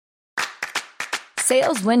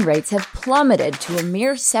sales win rates have plummeted to a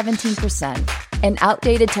mere 17%, and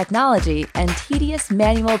outdated technology and tedious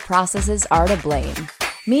manual processes are to blame.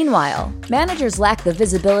 Meanwhile, managers lack the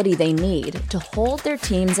visibility they need to hold their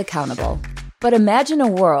teams accountable. But imagine a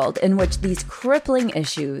world in which these crippling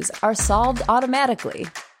issues are solved automatically.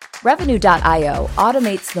 Revenue.io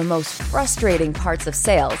automates the most frustrating parts of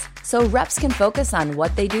sales so reps can focus on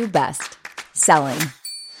what they do best: selling.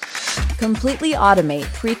 Completely automate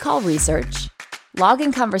pre-call research,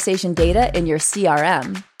 logging conversation data in your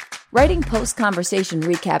CRM, writing post-conversation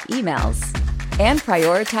recap emails, and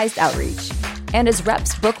prioritized outreach. And as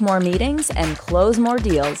reps book more meetings and close more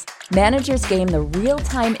deals, managers gain the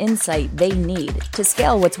real-time insight they need to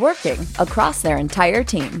scale what's working across their entire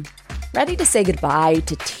team. Ready to say goodbye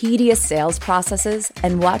to tedious sales processes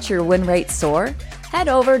and watch your win rate soar? Head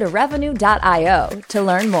over to Revenue.io to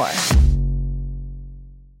learn more.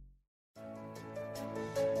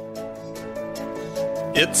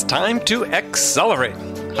 It's time to accelerate.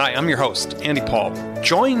 Hi, I'm your host, Andy Paul.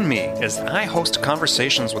 Join me as I host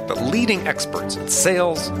conversations with the leading experts in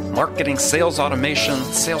sales, marketing, sales automation,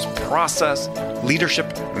 sales process,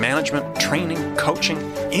 leadership, management, training, coaching,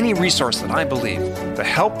 any resource that I believe to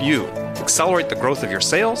help you accelerate the growth of your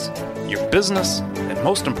sales, your business, and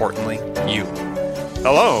most importantly, you.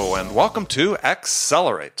 Hello, and welcome to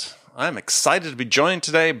Accelerate. I'm excited to be joined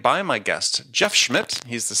today by my guest, Jeff Schmidt.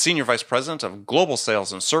 He's the Senior Vice President of Global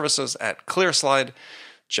Sales and Services at ClearSlide.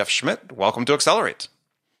 Jeff Schmidt, welcome to Accelerate.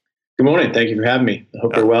 Good morning. Thank you for having me. I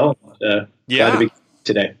hope you're well. Glad to be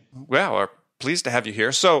today. Well, we're pleased to have you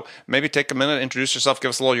here. So maybe take a minute, introduce yourself, give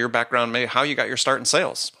us a little of your background, maybe how you got your start in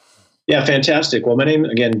sales. Yeah, fantastic. Well, my name,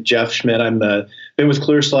 again, Jeff Schmidt. I'm been with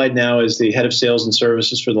ClearSlide now as the head of sales and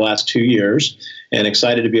services for the last 2 years, and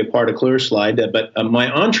excited to be a part of ClearSlide. But my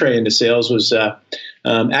entree into sales was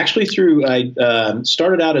actually through, I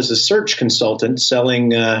started out as a search consultant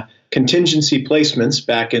selling contingency placements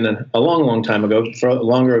back in a long, long time ago,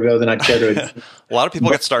 longer ago than I'd care to. A lot of people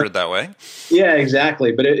get started that way. Yeah,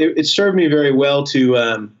 exactly. But it served me very well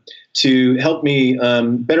to help me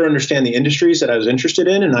better understand the industries that I was interested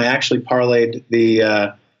in, and I actually parlayed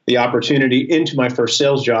the opportunity into my first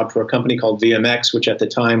sales job for a company called VMX, which at the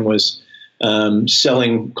time was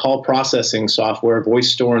selling call processing software,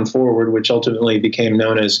 voice store and forward, which ultimately became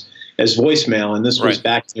known as voicemail. And this was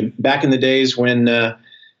back in the days when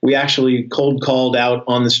we actually cold called out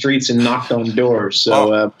on the streets and knocked on doors.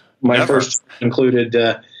 So my first included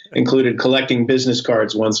collecting business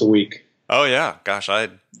cards once a week. Oh yeah, gosh,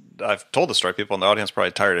 I've told the story. People in the audience are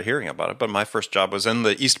probably tired of hearing about it, but my first job was in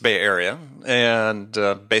the East Bay area and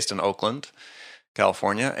based in Oakland,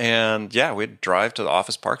 California. And yeah, we'd drive to the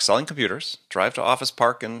office park selling computers, drive to office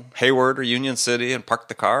park in Hayward or Union City and park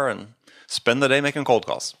the car and spend the day making cold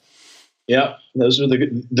calls. Yeah, those were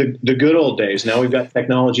the good old days. Now we've got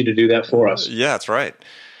technology to do that for us. Yeah, that's right.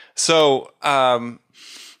 So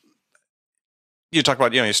you talked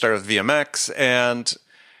about, you started with VMX and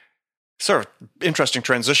sort of interesting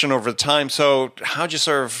transition over the time. So how'd you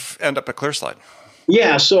sort of end up at ClearSlide?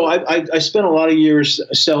 Yeah, so I spent a lot of years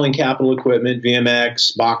selling capital equipment,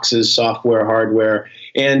 VMX, boxes, software, hardware,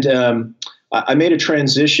 and I made a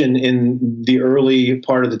transition in the early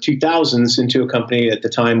part of the 2000s into a company at the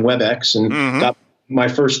time, WebEx, and got my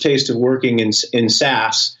first taste of working in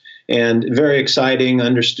SaaS. And very exciting.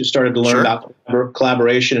 Started to learn about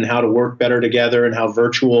collaboration and how to work better together and how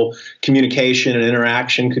virtual communication and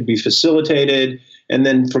interaction could be facilitated. And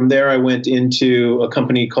then from there, I went into a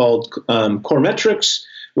company called Coremetrics,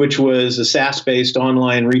 which was a SaaS-based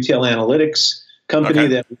online retail analytics company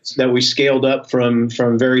that we scaled up from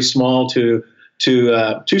very small to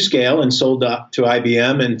scale and sold up to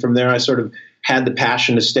IBM. And from there, I sort of had the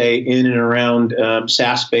passion to stay in and around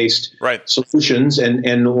SaaS-based solutions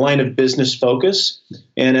and line of business focus.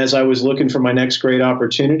 And as I was looking for my next great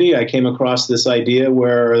opportunity, I came across this idea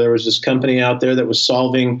where there was this company out there that was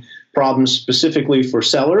solving problems specifically for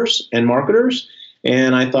sellers and marketers.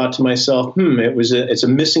 And I thought to myself, it's a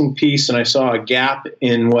missing piece, and I saw a gap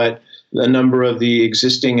in what a number of the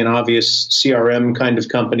existing and obvious CRM kind of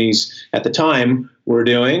companies at the time were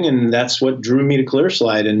doing, and that's what drew me to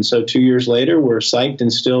ClearSlide. And so 2 years later, we're psyched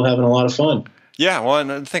and still having a lot of fun. Yeah, well,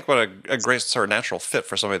 and I think what a great sort of natural fit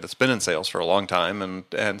for somebody that's been in sales for a long time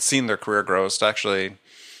and seen their career grow is to actually,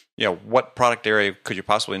 what product area could you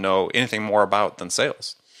possibly know anything more about than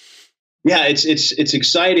sales? Yeah, it's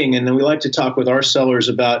exciting, and then we like to talk with our sellers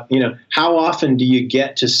about, how often do you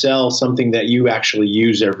get to sell something that you actually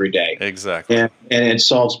use every day? Exactly. And it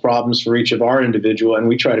solves problems for each of our individual, and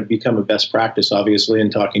we try to become a best practice, obviously,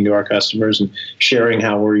 in talking to our customers and sharing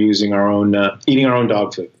how we're using our own, eating our own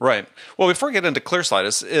dog food. Right. Well, before we get into ClearSlide,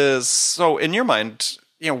 is so in your mind,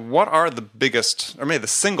 what are the biggest, or maybe the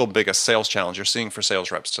single biggest sales challenge you're seeing for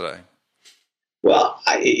sales reps today? Well,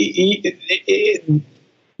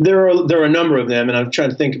 there are a number of them, and I'm trying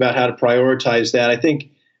to think about how to prioritize that. I think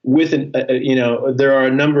there are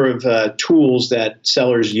a number of tools that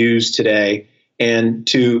sellers use today, and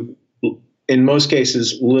in most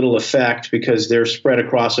cases, little effect because they're spread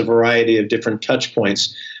across a variety of different touch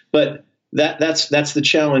points. But that's the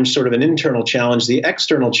challenge, sort of an internal challenge. The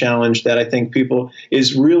external challenge that I think people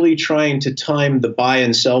is really trying to time the buy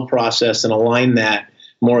and sell process and align that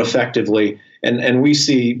more effectively. And we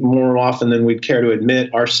see more often than we'd care to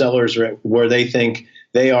admit, our sellers are where they think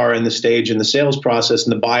they are in the stage in the sales process,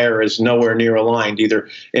 and the buyer is nowhere near aligned. Either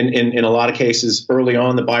in a lot of cases, early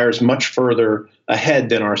on, the buyer is much further ahead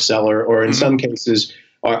than our seller, or in some cases,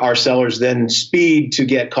 our sellers then speed to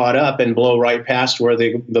get caught up and blow right past where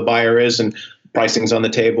the buyer is, and pricing's on the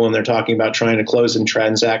table, and they're talking about trying to close a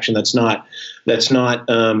transaction that's not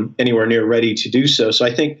anywhere near ready to do so. So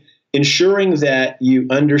I think ensuring that you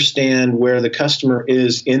understand where the customer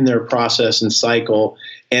is in their process and cycle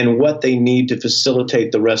and what they need to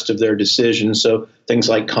facilitate the rest of their decisions. So things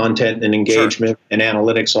like content and engagement and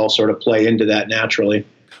analytics all sort of play into that naturally.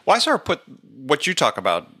 Well, I sort of put what you talk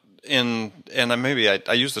about in, and maybe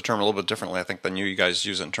I use the term a little bit differently, I think, than you guys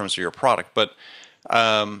use it in terms of your product. But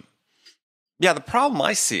the problem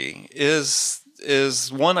I see is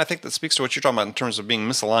one, I think, that speaks to what you're talking about in terms of being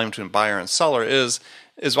misaligned between buyer and seller is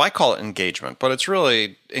I call it engagement, but it's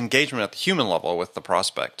really engagement at the human level with the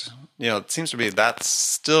prospect. It seems to be that's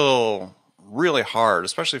still really hard,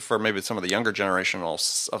 especially for maybe some of the younger generation of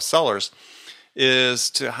sellers,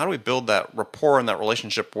 is to how do we build that rapport and that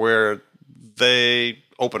relationship where they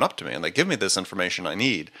open up to me and they give me this information I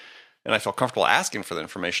need, and I feel comfortable asking for the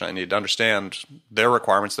information I need to understand their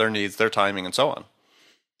requirements, their needs, their timing, and so on.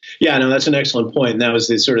 Yeah, no, that's an excellent point. And that was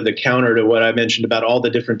the counter to what I mentioned about all the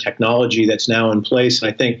different technology that's now in place.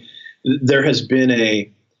 And I think there has been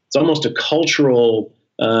it's almost a cultural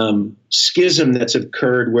schism that's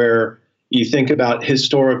occurred where you think about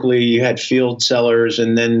historically you had field sellers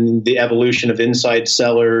and then the evolution of inside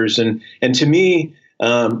sellers. And to me,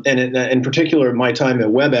 and in particular, my time at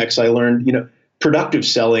WebEx, I learned, productive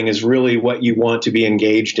selling is really what you want to be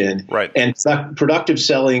engaged in. Right. And productive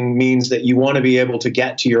selling means that you want to be able to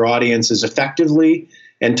get to your audience as effectively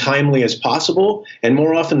and timely as possible. And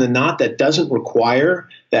more often than not, that doesn't require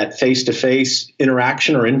that face-to-face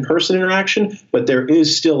interaction or in-person interaction, but there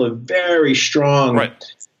is still a very strong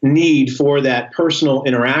need for that personal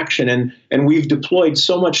interaction. And we've deployed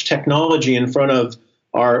so much technology in front of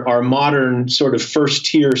our modern sort of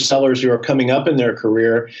first-tier sellers who are coming up in their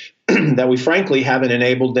career that we frankly haven't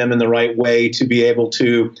enabled them in the right way to be able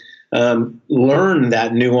to learn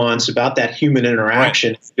that nuance about that human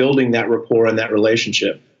interaction, building that rapport and that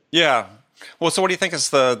relationship. Yeah. Well, so what do you think is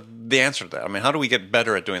the answer to that? I mean, how do we get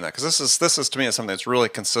better at doing that? Because this is to me is something that's really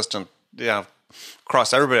consistent.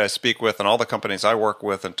 Across everybody I speak with and all the companies I work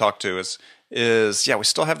with and talk to is we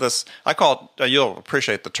still have this. I call it. You'll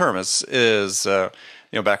appreciate the term.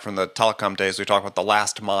 Back from the telecom days, we talk about the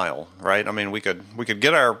last mile, right? I mean, we could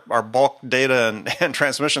get our bulk data and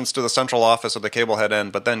transmissions to the central office or the cable head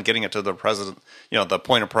end, but then getting it to the president, the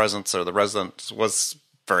point of presence or the resident was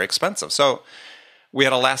very expensive. So we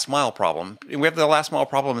had a last mile problem. We have the last mile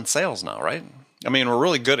problem in sales now, right? I mean, we're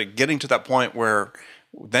really good at getting to that point where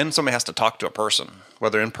then somebody has to talk to a person,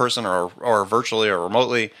 whether in person or virtually or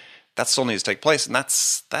remotely. That still needs to take place, and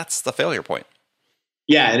that's the failure point.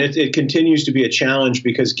 Yeah, and it continues to be a challenge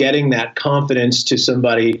because getting that confidence to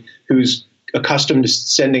somebody who's accustomed to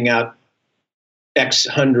sending out X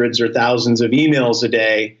hundreds or thousands of emails a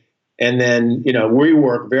day, and then, we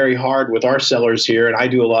work very hard with our sellers here, and I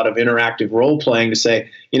do a lot of interactive role playing to say,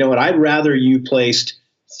 I'd rather you placed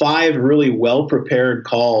 5 really well-prepared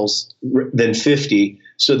calls than 50,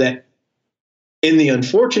 so that in the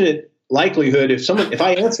unfortunate likelihood, if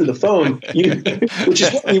I answer the phone, which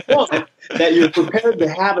is what you want, that you're prepared to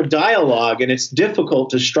have a dialogue, and it's difficult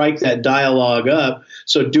to strike that dialogue up.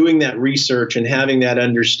 So doing that research and having that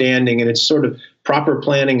understanding, and it's sort of proper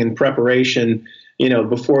planning and preparation,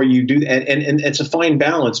 before you do that. And it's a fine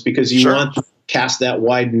balance because you want to cast that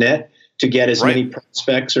wide net to get as many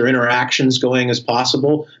prospects or interactions going as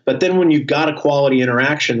possible. But then when you've got a quality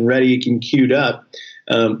interaction ready and queued up,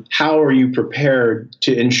 how are you prepared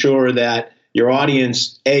to ensure that your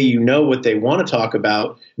audience, A, you know what they want to talk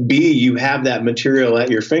about, B, you have that material at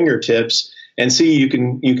your fingertips, and C, you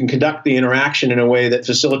can conduct the interaction in a way that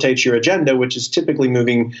facilitates your agenda, which is typically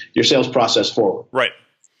moving your sales process forward. Right.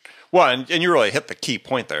 Well, and you really hit the key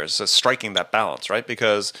point there, is striking that balance, right?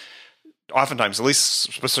 Because oftentimes, at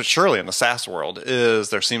least surely in the SaaS world,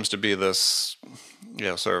 there seems to be this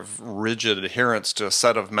sort of rigid adherence to a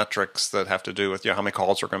set of metrics that have to do with how many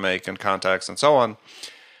calls we're going to make and contacts and so on,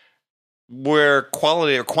 where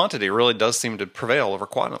quality or quantity really does seem to prevail over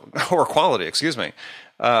quality. Excuse me.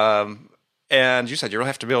 And you said you really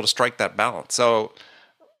have to be able to strike that balance. So,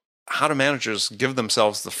 how do managers give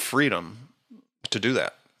themselves the freedom to do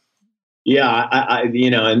that? Yeah,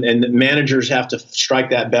 and managers have to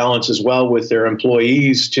strike that balance as well with their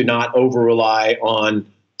employees to not over rely on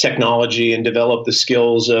technology and develop the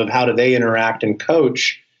skills of how do they interact and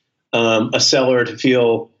coach a seller to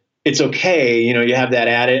feel it's okay. You have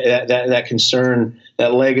that concern,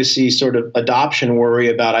 that legacy sort of adoption worry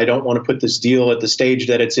about, I don't want to put this deal at the stage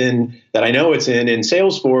that it's in, that I know it's in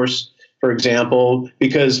Salesforce, for example,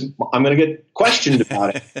 because I'm going to get questioned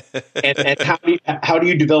about it. and how do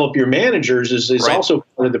you develop your managers is right. Also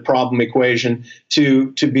part of the problem equation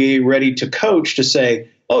to be ready to coach, to say,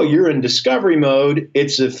 oh, you're in discovery mode.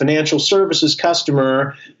 It's a financial services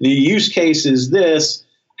customer. The use case is this.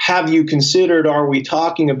 Have you considered, are we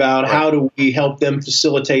talking about right. How do we help them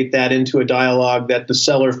facilitate that into a dialogue that the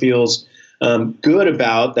seller feels good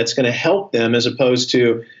about, that's going to help them, as opposed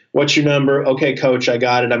to, what's your number? Okay, coach, I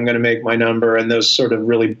got it. I'm going to make my number. And those sort of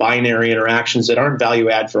really binary interactions that aren't value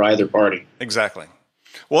add for either party. Exactly.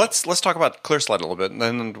 Well, let's talk about ClearSlide a little bit, and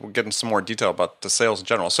then we'll get into some more detail about the sales in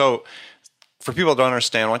general. So for people who don't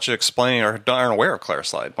understand, why don't you explain, or aren't aware of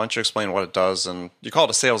ClearSlide, why don't you explain what it does? And you call it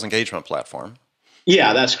a sales engagement platform.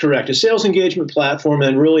 Yeah, that's correct. A sales engagement platform,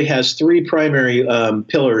 and really has three primary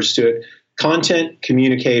pillars to it: content,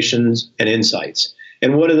 communications, and insights.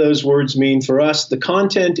 And what do those words mean for us? The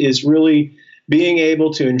content is really being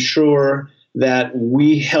able to ensure that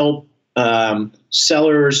we help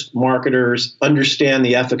sellers, marketers understand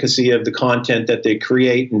the efficacy of the content that they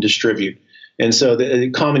create and distribute. And so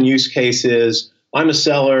the common use case is, I'm a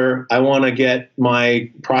seller, I want to get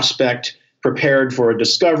my prospect prepared for a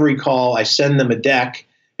discovery call. I send them a deck,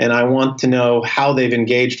 and I want to know how they've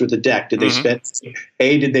engaged with the deck. Did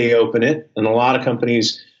they did they open it? And a lot of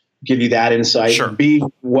companies give you that insight. Sure. B,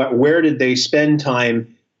 where did they spend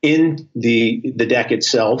time in the deck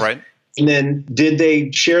itself? Right. And then did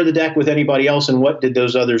they share the deck with anybody else, and what did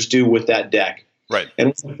those others do with that deck? Right.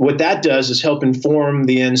 And what that does is help inform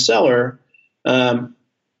the end seller,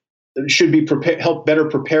 should be help better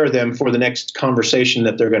prepare them for the next conversation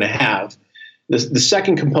that they're going to have. The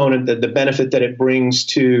second component, that the benefit that it brings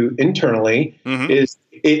to internally, is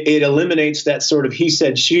it eliminates that sort of he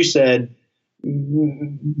said, she said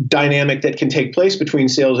dynamic that can take place between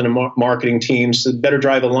sales and marketing teams to better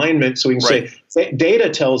drive alignment. So we can say, data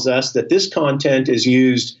tells us that this content is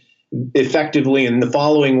used effectively in the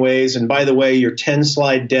following ways. And by the way, your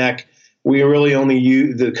 10-slide deck,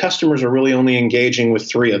 the customers are really only engaging with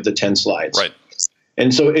 3 of the 10 slides. Right.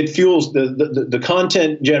 And so it fuels the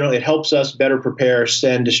content generally. It helps us better prepare,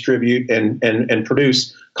 send, distribute, and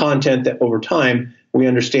produce content that over time we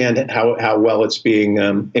understand how well it's being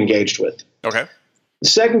engaged with. Okay. The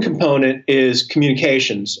second component is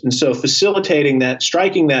communications. And so facilitating that,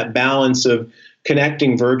 striking that balance of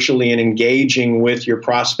connecting virtually and engaging with your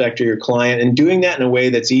prospect or your client, and doing that in a way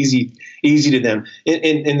that's easy to them.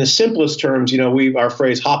 In the simplest terms, our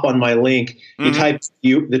phrase "hop on my link." You type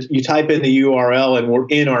in the URL, and we're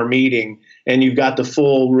in our meeting, and you've got the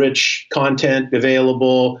full, rich content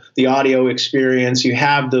available, the audio experience. You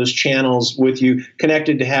have those channels with you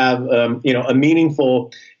connected to have a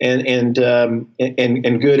meaningful and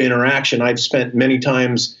good interaction. I've spent many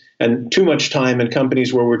times and too much time in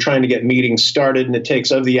companies where we're trying to get meetings started, and it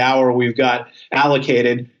takes, of the hour we've got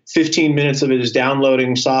allocated, 15 minutes of it is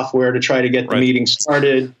downloading software to try to get the meeting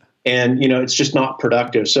started, and it's just not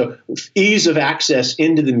productive. So ease of access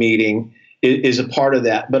into the meeting is a part of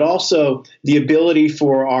that, but also the ability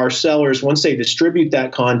for our sellers, once they distribute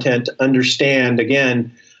that content, to understand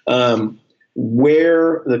again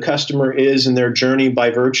where the customer is in their journey by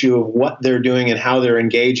virtue of what they're doing and how they're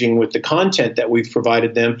engaging with the content that we've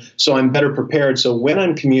provided them. So I'm better prepared. So when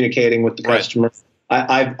I'm communicating with the customer,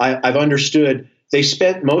 I've understood they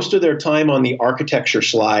spent most of their time on the architecture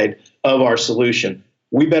slide of our solution.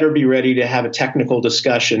 We better be ready to have a technical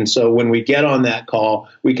discussion. So when we get on that call,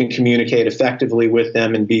 we can communicate effectively with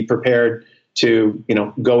them and be prepared to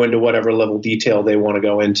go into whatever level detail they want to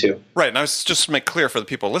go into. Right. And I was just to make clear for the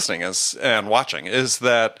people listening and watching is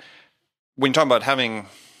that when you talk about having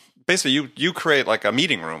basically you create like a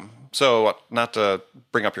meeting room. So not to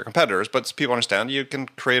bring up your competitors, but so people understand, you can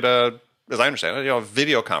create as I understand it, a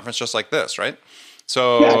video conference just like this, right?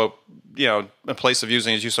 So, in place of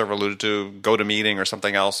using, as you sort of alluded to, GoToMeeting or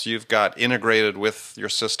something else, you've got integrated with your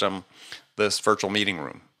system this virtual meeting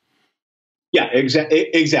room. Yeah,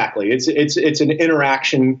 exactly. It's an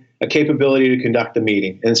interaction, a capability to conduct the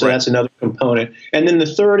meeting, and so that's another component. And then the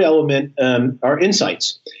third element are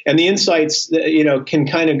insights, and the insights can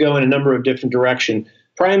kind of go in a number of different directions.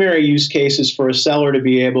 Primary use cases for a seller to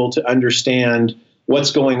be able to understand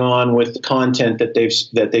what's going on with the content that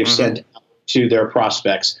they've sent out to their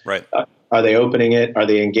prospects. Right. Are they opening it? Are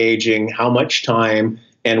they engaging? How much time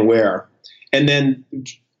and where? And then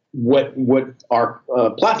what our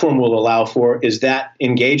platform will allow for is that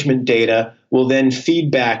engagement data will then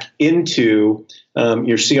feed back into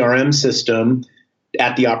your CRM system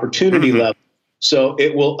at the opportunity level. So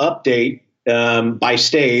it will update by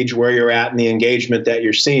stage where you're at in the engagement that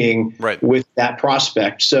you're seeing with that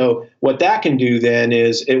prospect. So what that can do then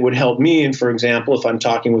is it would help me, and for example, if I'm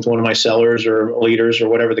talking with one of my sellers or leaders or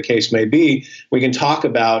whatever the case may be, we can talk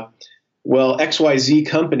about, well, XYZ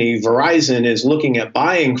company, Verizon, is looking at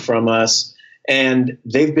buying from us, and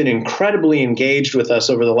they've been incredibly engaged with us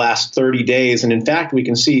over the last 30 days. And in fact, we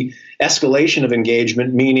can see escalation of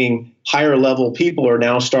engagement, meaning higher level people are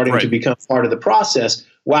now starting to become part of the process.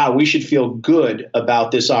 Wow, we should feel good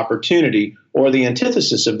about this opportunity. Or the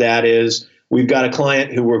antithesis of that is we've got a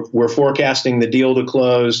client who we're forecasting the deal to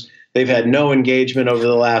close. They've had no engagement over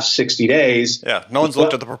the last 60 days. Yeah, no one's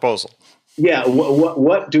looked at the proposal. Yeah,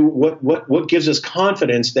 what gives us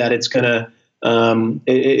confidence that it's going to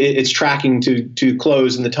it's tracking to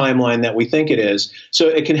close in the timeline that we think it is? So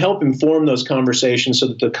it can help inform those conversations so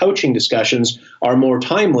that the coaching discussions are more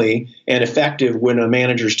timely and effective when a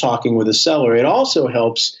manager's talking with a seller. It also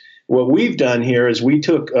helps. What we've done here is we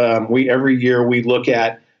took every year we look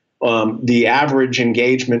at the average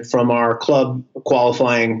engagement from our club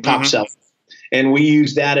qualifying top sellers. And we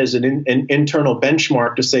use that as an internal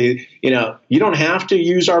benchmark to say, you don't have to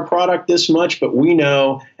use our product this much, but we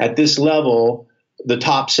know at this level, the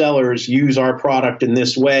top sellers use our product in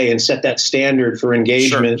this way and set that standard for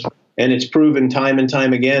engagement. Sure. And it's proven time and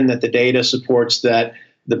time again that the data supports that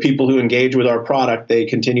the people who engage with our product, they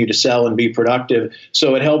continue to sell and be productive.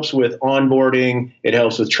 So it helps with onboarding, it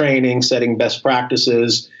helps with training, setting best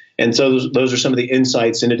practices. And so those are some of the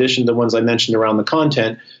insights, in addition to the ones I mentioned around the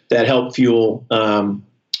content, that help fuel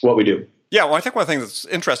what we do. Yeah, well, I think one thing that's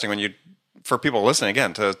interesting for people listening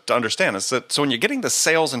again to understand is that so when you're getting the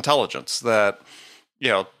sales intelligence that,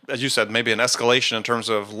 as you said, maybe an escalation in terms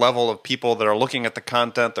of level of people that are looking at the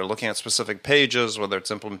content, they're looking at specific pages, whether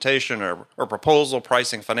it's implementation or proposal,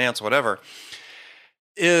 pricing, finance, whatever,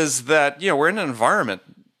 is that, we're in an environment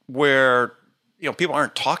where people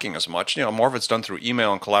aren't talking as much. More of it's done through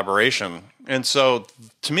email and collaboration. And so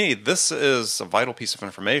to me, this is a vital piece of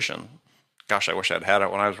information. Gosh, I wish I'd had it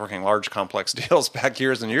when I was working large, complex deals back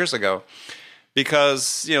years and years ago.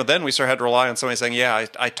 Because, then we sort of had to rely on somebody saying, yeah,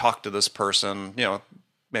 I talked to this person,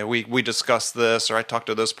 maybe we discussed this, or I talked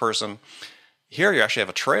to this person. Here you actually have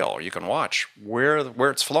a trail you can watch where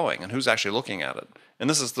it's flowing and who's actually looking at it. And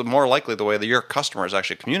this is the more likely the way that your customer is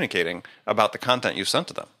actually communicating about the content you've sent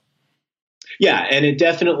to them. Yeah, and it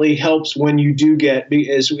definitely helps when you do get,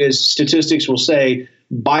 as statistics will say,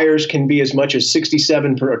 buyers can be as much as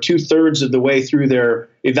 67 or 2/3 of the way through their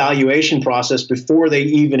evaluation process before they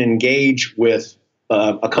even engage with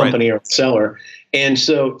a company or a seller. And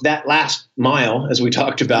so that last mile, as we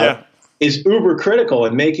talked about, is uber critical,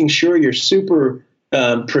 and making sure you're super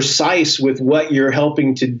precise with what you're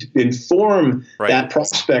helping to inform that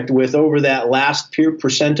prospect with over that last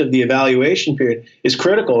percent of the evaluation period is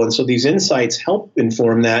critical. And so these insights help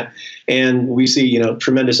inform that. And we see,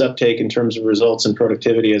 tremendous uptake in terms of results and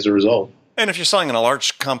productivity as a result. And if you're selling in a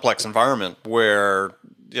large, complex environment where,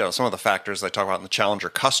 some of the factors they talk about in the challenger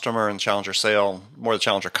customer and challenger sale, more the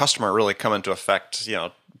challenger customer really come into effect,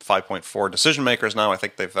 5.4 decision makers now. I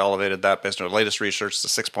think they've elevated that based on their latest research to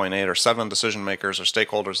 6.8 or 7 decision makers or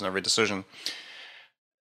stakeholders in every decision.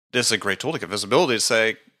 This is a great tool to get visibility to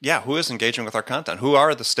say, who is engaging with our content? Who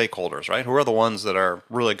are the stakeholders, right? Who are the ones that are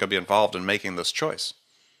really going to be involved in making this choice?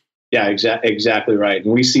 Yeah, exactly right.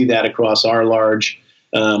 And we see that across our large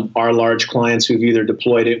clients who've either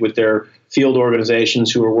deployed it with their field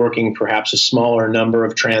organizations who are working perhaps a smaller number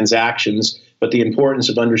of transactions, but the importance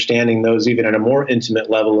of understanding those even at a more intimate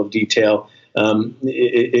level of detail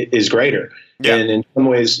is greater. Yeah. And in some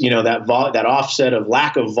ways, that offset of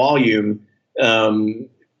lack of volume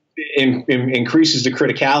increases the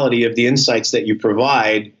criticality of the insights that you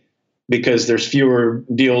provide because there's fewer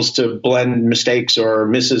deals to blend mistakes or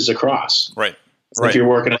misses across. Right. So if you're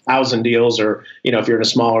working 1,000 deals, or if you're in a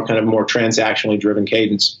smaller, kind of more transactionally driven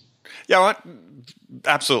cadence. Yeah,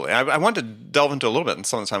 absolutely. I wanted to delve into a little bit in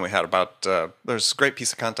some of the time we had about, there's a great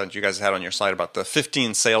piece of content you guys had on your site about the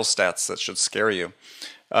 15 sales stats that should scare you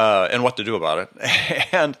and what to do about it.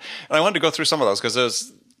 and I wanted to go through some of those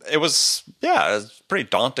because it was pretty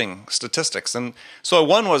daunting statistics. And so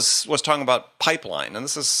one was talking about pipeline. And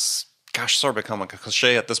this is, sort of become a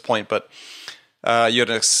cliche at this point, but you had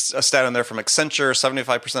a stat in there from Accenture: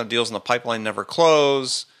 75% of deals in the pipeline never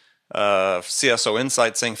close. CSO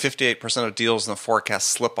Insight saying 58% of deals in the forecast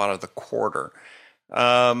slip out of the quarter.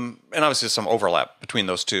 And obviously some overlap between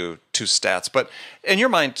those two stats. But in your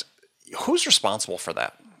mind, who's responsible for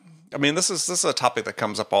that? I mean, this is a topic that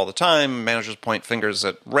comes up all the time. Managers point fingers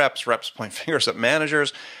at reps point fingers at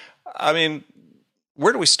managers. I mean,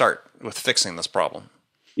 where do we start with fixing this problem?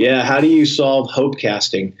 Yeah, how do you solve hope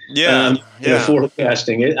casting?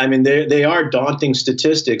 Forecasting. They are daunting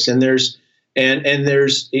statistics, and there's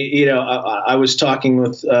I was talking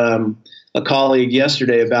with a colleague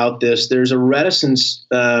yesterday about this. There's a reticence.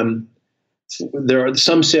 There are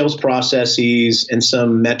some sales processes and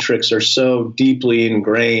some metrics are so deeply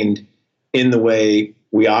ingrained in the way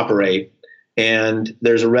we operate, and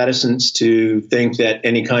there's a reticence to think that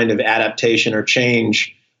any kind of adaptation or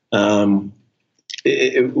change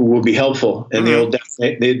it will be helpful. And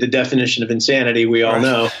the definition of insanity, we all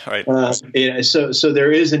know. Right. So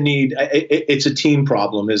there is a need. It's a team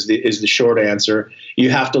problem is the short answer.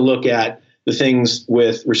 You have to look at the things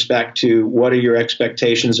with respect to what are your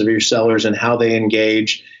expectations of your sellers and how they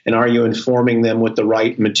engage, and are you informing them with the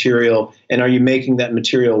right material, and are you making that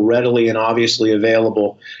material readily and obviously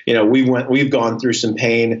available? We've gone through some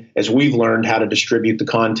pain as we've learned how to distribute the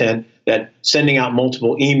content, that sending out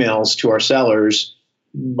multiple emails to our sellers,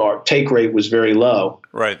 our take rate was very low,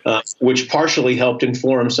 right? Which partially helped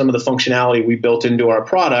inform some of the functionality we built into our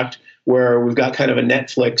product, where we've got kind of a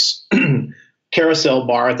Netflix carousel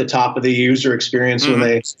bar at the top of the user experience when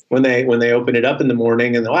they open it up in the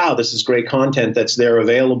morning, and wow, this is great content that's there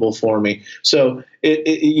available for me. So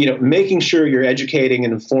making sure you're educating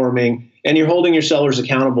and informing, and you're holding your sellers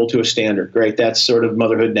accountable to a standard. Great, that's sort of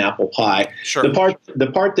motherhood and apple pie. Sure.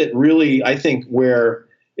 The part that really, I think, where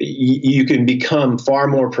you can become far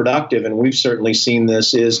more productive, and we've certainly seen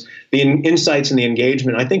this, is the insights and the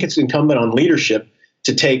engagement. I think it's incumbent on leadership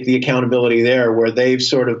to take the accountability there, where they've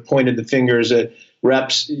sort of pointed the fingers at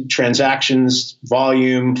reps, transactions,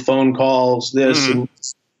 volume, phone calls, this, and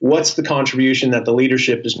what's the contribution that the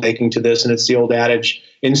leadership is making to this? And it's the old adage,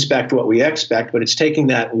 inspect what we expect, but it's taking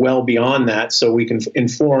that well beyond that, so we can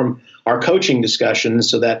inform our coaching discussions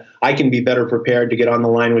so that I can be better prepared to get on the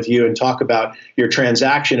line with you and talk about your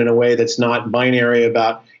transaction in a way that's not binary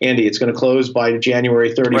about, Andy, it's going to close by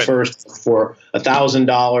January 31st for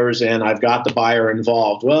 $1,000 and I've got the buyer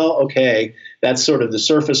involved. Well, okay, that's sort of the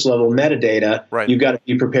surface level metadata. Right. You've got to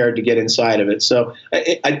be prepared to get inside of it. So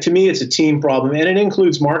to me, it's a team problem, and it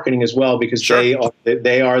includes marketing as well, because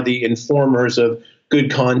they are the informers of good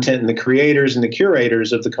content and the creators and the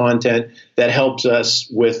curators of the content that helps us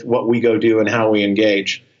with what we go do and how we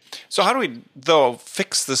engage. So how do we, though,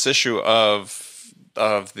 fix this issue of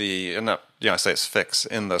the, and not, I say it's fix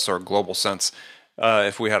in the sort of global sense,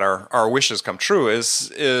 if we had our wishes come true, is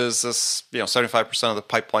this, 75% of the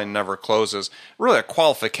pipeline never closes, really a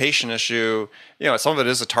qualification issue. Some of it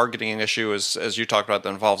is a targeting issue, as you talked about, that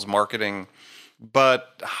involves marketing.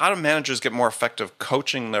 But how do managers get more effective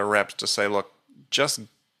coaching their reps to say, look,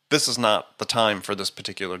 this is not the time for this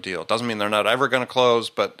particular deal. It doesn't mean they're not ever going to close,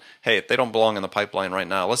 but hey, if they don't belong in the pipeline right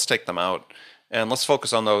now, let's take them out and let's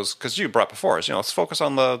focus on those, because you brought before us, let's focus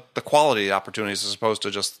on the quality opportunities as opposed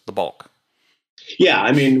to just the bulk.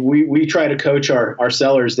 Yeah, we try to coach our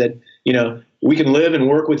sellers that, we can live and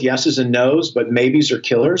work with yeses and nos, but maybes are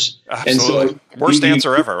killers. Absolutely. And so worst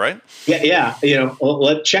answer ever, right? Yeah.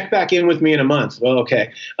 Let's check back in with me in a month. Well,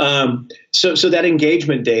 okay. So that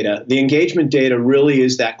engagement data, the engagement data really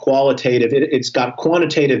is that qualitative. It's got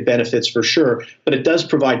quantitative benefits for sure, but it does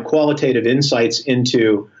provide qualitative insights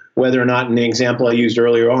into whether or not, in the example I used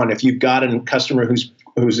earlier on, if you've got a customer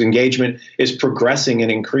whose engagement is progressing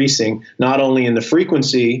and increasing, not only in the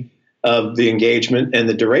frequency of the engagement and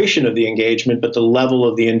the duration of the engagement, but the level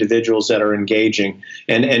of the individuals that are engaging,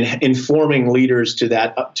 and informing leaders to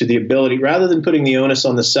that, to the ability, rather than putting the onus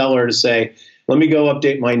on the seller to say, let me go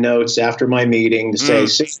update my notes after my meeting to say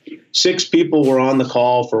six people were on the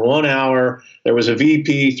call for 1 hour. There was a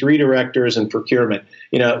VP, 3 directors, and procurement.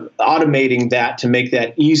 Automating that to make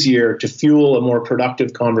that easier to fuel a more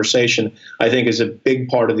productive conversation, I think, is a big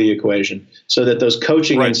part of the equation, so that those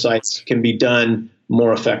coaching insights can be done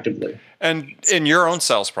more effectively. And in your own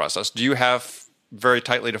sales process, do you have very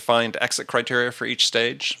tightly defined exit criteria for each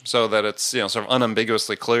stage, so that it's sort of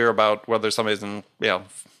unambiguously clear about whether somebody's in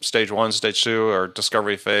stage 1, stage 2, or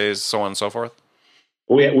discovery phase, so on and so forth?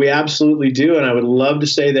 We absolutely do, and I would love to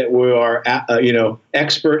say that we are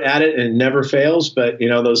expert at it and it never fails. But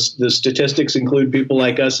the statistics include people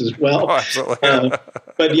like us as well. Oh, absolutely.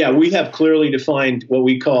 But yeah, we have clearly defined what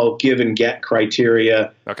we call give and get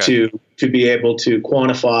criteria to be able to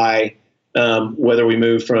quantify whether we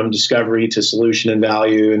move from discovery to solution and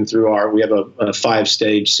value, and we have a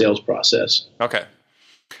 5-stage sales process. Okay.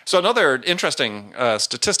 So another interesting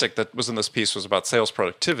statistic that was in this piece was about sales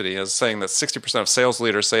productivity, is saying that 60% of sales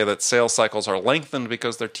leaders say that sales cycles are lengthened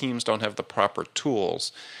because their teams don't have the proper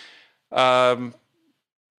tools.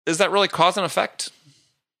 Is that really cause and effect?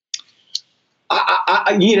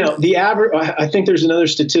 The average. I think there's another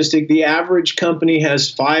statistic. The average company has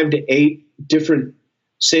 5 to 8 different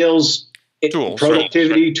sales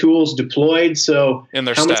productivity tools deployed. So in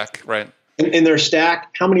their stack, right? In their stack,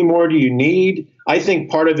 how many more do you need? I think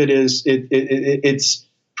part of it is it's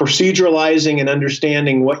proceduralizing and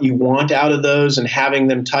understanding what you want out of those and having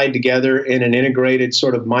them tied together in an integrated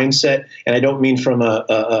sort of mindset. And I don't mean from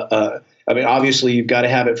obviously you've got to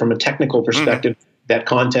have it from a technical perspective, that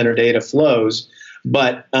content or data flows,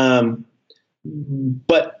 but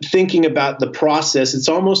thinking about the process, it's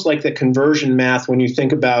almost like the conversion math when you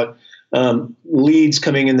think about leads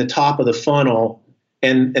coming in the top of the funnel.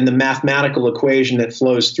 And the mathematical equation that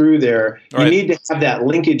flows through there, you need to have that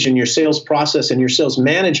linkage in your sales process and your sales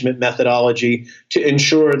management methodology to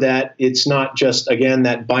ensure that it's not just, again,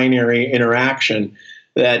 that binary interaction.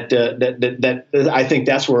 That I think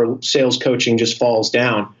that's where sales coaching just falls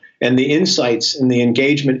down. And the insights and the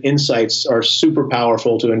engagement insights are super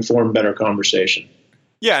powerful to inform better conversation.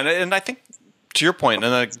 Yeah, and I think, to your point,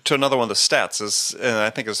 and to another one of the stats is, and I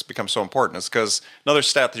think it's become so important, is because another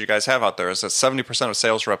stat that you guys have out there is that 70% of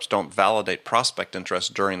sales reps don't validate prospect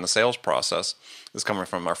interest during the sales process. This is coming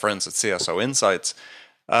from our friends at CSO Insights.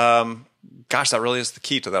 Gosh, that really is the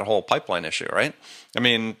key to that whole pipeline issue, right? I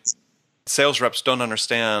mean, sales reps don't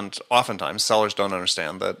understand, oftentimes sellers don't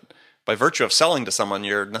understand that by virtue of selling to someone,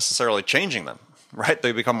 you're necessarily changing them. Right,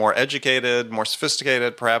 they become more educated, more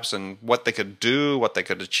sophisticated, perhaps, in what they could do, what they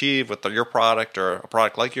could achieve with your product or a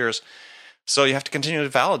product like yours. So you have to continue to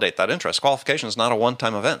validate that interest. Qualification is not a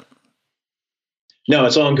one-time event. No,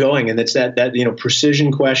 it's ongoing, and it's that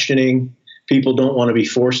precision questioning. People don't want to be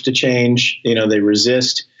forced to change. They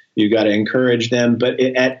resist. You've got to encourage them, but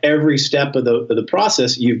at every step of the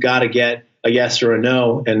process, you've got to get a yes or a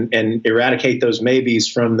no, and eradicate those maybes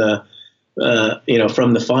from the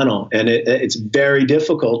funnel. And it's very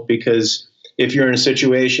difficult, because if you're in a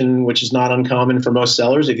situation, which is not uncommon for most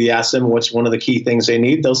sellers, if you ask them what's one of the key things they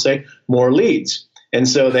need, they'll say more leads. And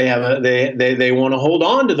so they want to hold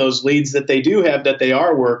on to those leads that they do have, that they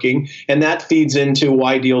are working. And that feeds into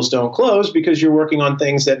why deals don't close, because you're working on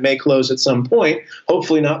things that may close at some point,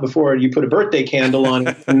 hopefully not before you put a birthday candle on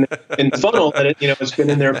in the funnel that it's been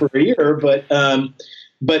in there for a year.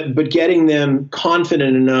 But getting them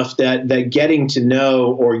confident enough that getting to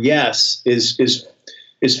know or yes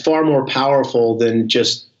is far more powerful than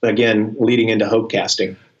just, again, leading into hope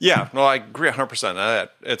casting. Yeah, no, I agree 100%.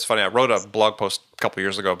 It's funny. I wrote a blog post a couple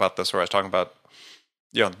years ago about this, where I was talking about,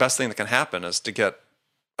 the best thing that can happen is to get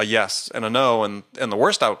a yes and a no, and the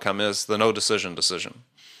worst outcome is the no decision.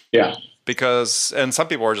 Yeah. And some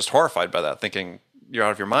people are just horrified by that, thinking you're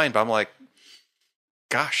out of your mind. But I'm like,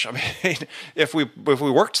 gosh, I mean, if we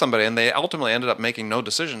worked somebody and they ultimately ended up making no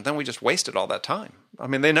decision, then we just wasted all that time. I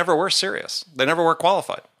mean, they never were serious. They never were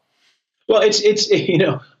qualified. Well, it's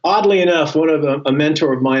oddly enough, one of a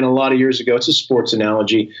mentor of mine a lot of years ago, it's a sports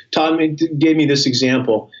analogy, gave me this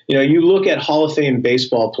example. You look at Hall of Fame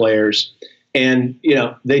baseball players, and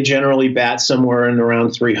they generally bat somewhere in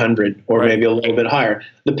around 300 or maybe a little bit higher.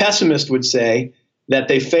 The pessimist would say that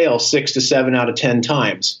they fail 6 to 7 out of 10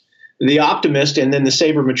 times. The optimist and then the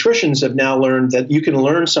sabermetricians have now learned that you can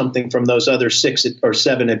learn something from those other 6 or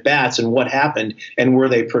 7 at bats and what happened and were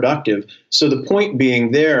they productive. So the point being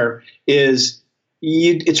there is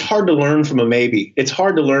it's hard to learn from a maybe. It's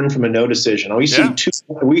hard to learn from a no decision.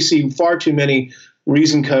 We see far too many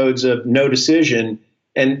reason codes of no decision.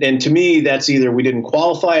 And to me, that's either we didn't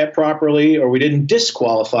qualify it properly or we didn't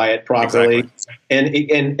disqualify it properly.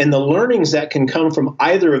 Exactly. And the learnings that can come from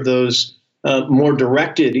either of those more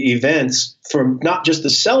directed events from not just the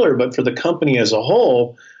seller, but for the company as a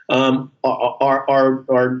whole, are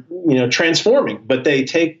transforming. But they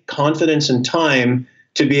take confidence and time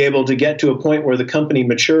to be able to get to a point where the company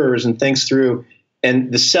matures and thinks through,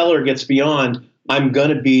 and the seller gets beyond, I'm going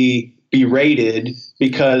to be berated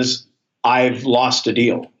because I've lost a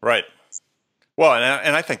deal. Right. Well,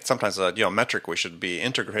 and I think sometimes a metric we should be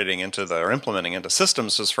integrating into or implementing into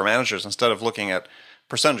systems is for managers, instead of looking at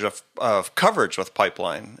percentage of coverage with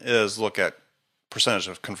pipeline, is look at percentage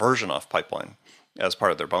of conversion off pipeline as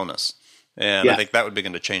part of their bonus. And I think that would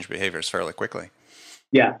begin to change behaviors fairly quickly.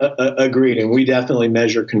 Yeah, agreed. And we definitely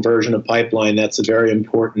measure conversion of pipeline. That's a very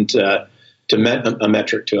important a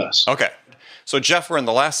metric to us. Okay. So, Jeff, we're in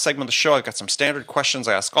the last segment of the show. I've got some standard questions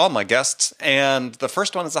I ask all my guests. And the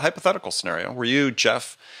first one is a hypothetical scenario where you,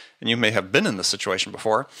 Jeff, and you may have been in this situation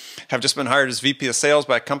before, have just been hired as VP of sales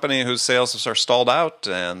by a company whose sales have sort of stalled out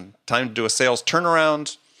and time to do a sales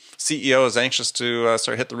turnaround. CEO is anxious to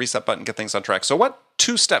sort of hit the reset button and get things on track. So what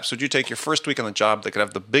 2 steps would you take your first week on the job that could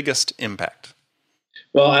have the biggest impact?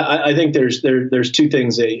 Well, I think there's 2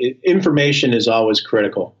 things. Information is always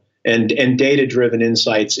critical, and data-driven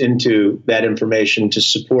insights into that information to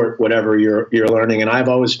support whatever you're learning. And I've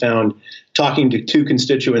always found talking to 2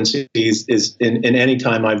 constituencies is in any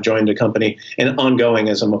time I've joined a company, and ongoing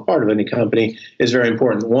as I'm a part of any company, is very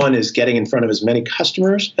important. One is getting in front of as many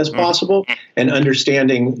customers as possible and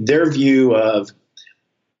understanding their view of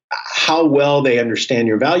how well they understand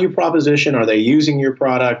your value proposition. Are they using your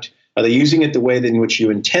product? Are they using it the way in which you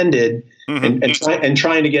intended? And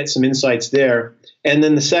trying to get some insights there. And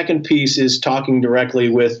then the second piece is talking directly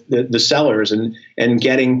with the sellers and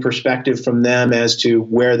getting perspective from them as to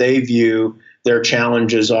where they view their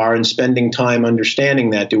challenges are, and spending time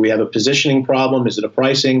understanding that. Do we have a positioning problem? Is it a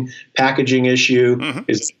pricing, packaging issue?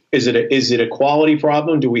 Is it a quality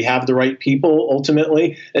problem? Do we have the right people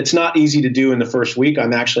ultimately? It's not easy to do in the first week.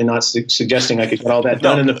 I'm actually not suggesting I could get all that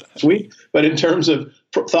done in the first week. But in terms of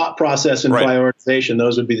thought process and prioritization,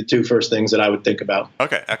 those would be the 2 first things that I would think about.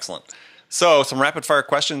 Okay, excellent. So some rapid fire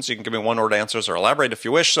questions. You can give me one-word answers or elaborate if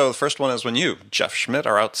you wish. So the first one is, when you, Jeff Schmidt,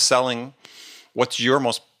 are out selling, what's your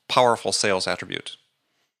most powerful sales attribute?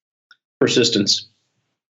 Persistence.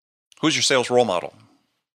 Who's your sales role model?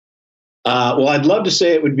 Well, I'd love to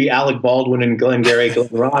say it would be Alec Baldwin and Glengarry Glen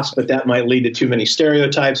Ross, but that might lead to too many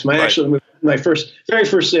stereotypes. My very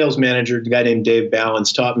first sales manager, a guy named Dave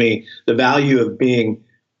Ballance, taught me the value of being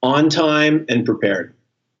on time and prepared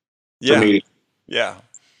for meetings. Yeah.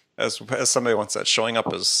 As somebody once said, showing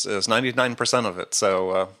up is 99% of it.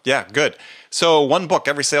 So, good. So, one book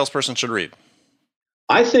every salesperson should read.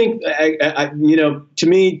 I think, to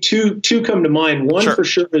me, two come to mind. One for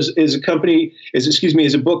sure is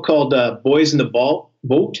a book called Boys in the Boat.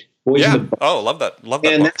 Boys in the Boat. Oh, love that. And book.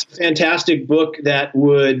 That's a fantastic book that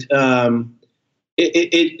would,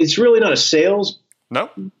 it's really not a sales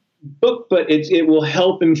book, but it will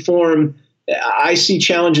help inform. I see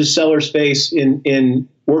challenges sellers face in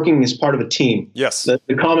working as part of a team. Yes. The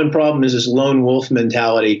common problem is this lone wolf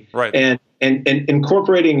mentality. Right. And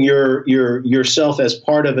incorporating yourself as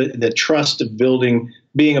part of it, the trust of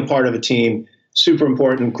being a part of a team, super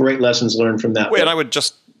important. Great lessons learned from that. And I would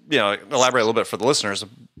just elaborate a little bit for the listeners. A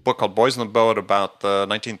book called Boys in the Boat about the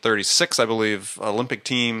 1936, I believe, Olympic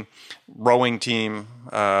team, rowing team.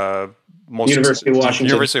 University of Washington.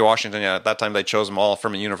 University of Washington. Yeah, at that time they chose them all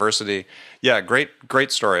from a university. Yeah,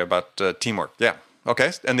 great story about teamwork. Yeah.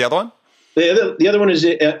 Okay, and the other one? The other one is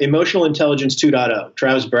Emotional Intelligence 2.0.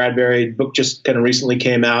 Travis Bradberry book just kind of recently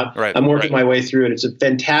came out. Right, I'm working my way through it. It's a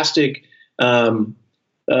fantastic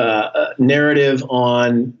narrative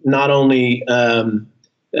on not only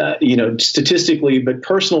statistically, but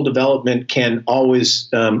personal development can always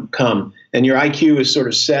come. And your IQ is sort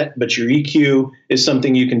of set, but your EQ is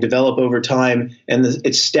something you can develop over time. And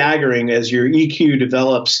it's staggering as your EQ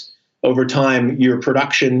develops over time, your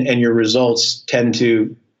production and your results tend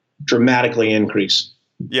to dramatically increase.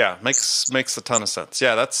 Yeah, makes a ton of sense.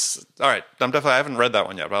 Yeah, that's all right. I haven't read that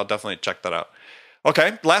one yet, but I'll definitely check that out.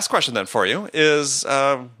 Okay, last question then for you is,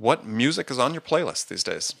 what music is on your playlist these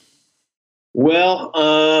days? Well,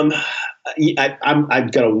 I've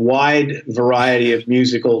got a wide variety of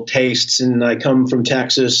musical tastes, and I come from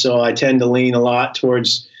Texas, so I tend to lean a lot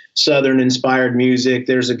towards Southern-inspired music.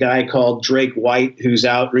 There's a guy called Drake White who's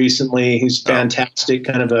out recently. He's fantastic,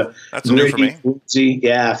 kind of a that's new for me. Woodsy,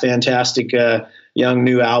 fantastic young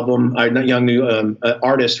new album,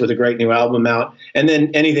 artist with a great new album out. And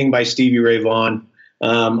then anything by Stevie Ray Vaughan.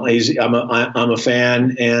 I'm a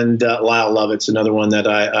fan, and Lyle Lovett's another one that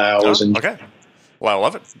I always enjoy. Okay. Well, I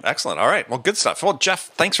love it. Excellent. All right. Well, good stuff. Well, Jeff,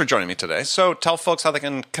 thanks for joining me today. So tell folks how they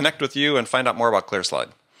can connect with you and find out more about ClearSlide.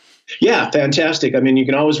 Yeah, fantastic. I mean, you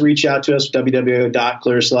can always reach out to us,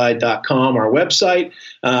 www.clearslide.com, our website.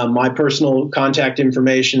 My personal contact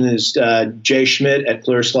information is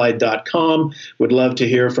jschmidt@clearslide.com. Would love to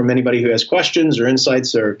hear from anybody who has questions or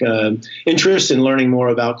insights or interest in learning more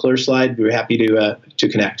about ClearSlide. We're happy to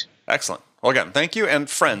connect. Excellent. Well, again, thank you. And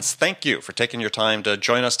friends, thank you for taking your time to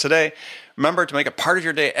join us today. Remember to make it part of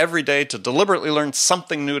your day every day to deliberately learn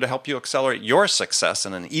something new to help you accelerate your success.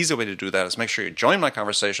 And an easy way to do that is make sure you join my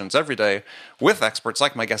conversations every day with experts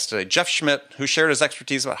like my guest today, Jeff Schmidt, who shared his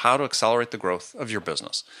expertise about how to accelerate the growth of your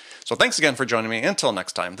business. So thanks again for joining me. Until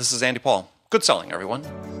next time, this is Andy Paul. Good selling, everyone.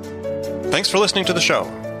 Thanks for listening to the show.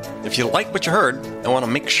 If you like what you heard and want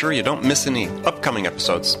to make sure you don't miss any upcoming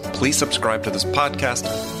episodes, please subscribe to this podcast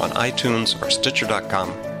on iTunes or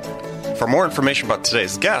Stitcher.com. For more information about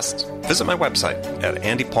today's guest, visit my website at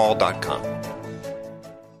andypaul.com.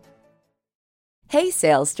 Hey,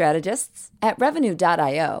 sales strategists. At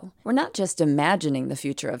Revenue.io, we're not just imagining the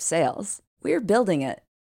future of sales, we're building it.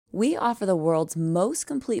 We offer the world's most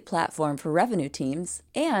complete platform for revenue teams,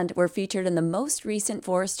 and we're featured in the most recent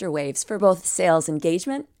Forrester Waves for both sales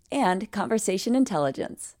engagement and conversation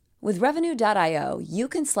intelligence. With Revenue.io, you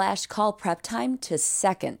can slash call prep time to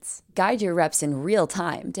seconds, guide your reps in real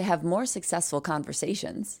time to have more successful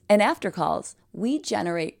conversations. And after calls, we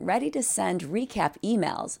generate ready-to-send recap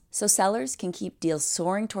emails so sellers can keep deals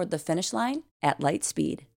soaring toward the finish line at light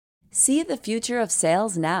speed. See the future of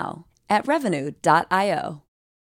sales now at Revenue.io.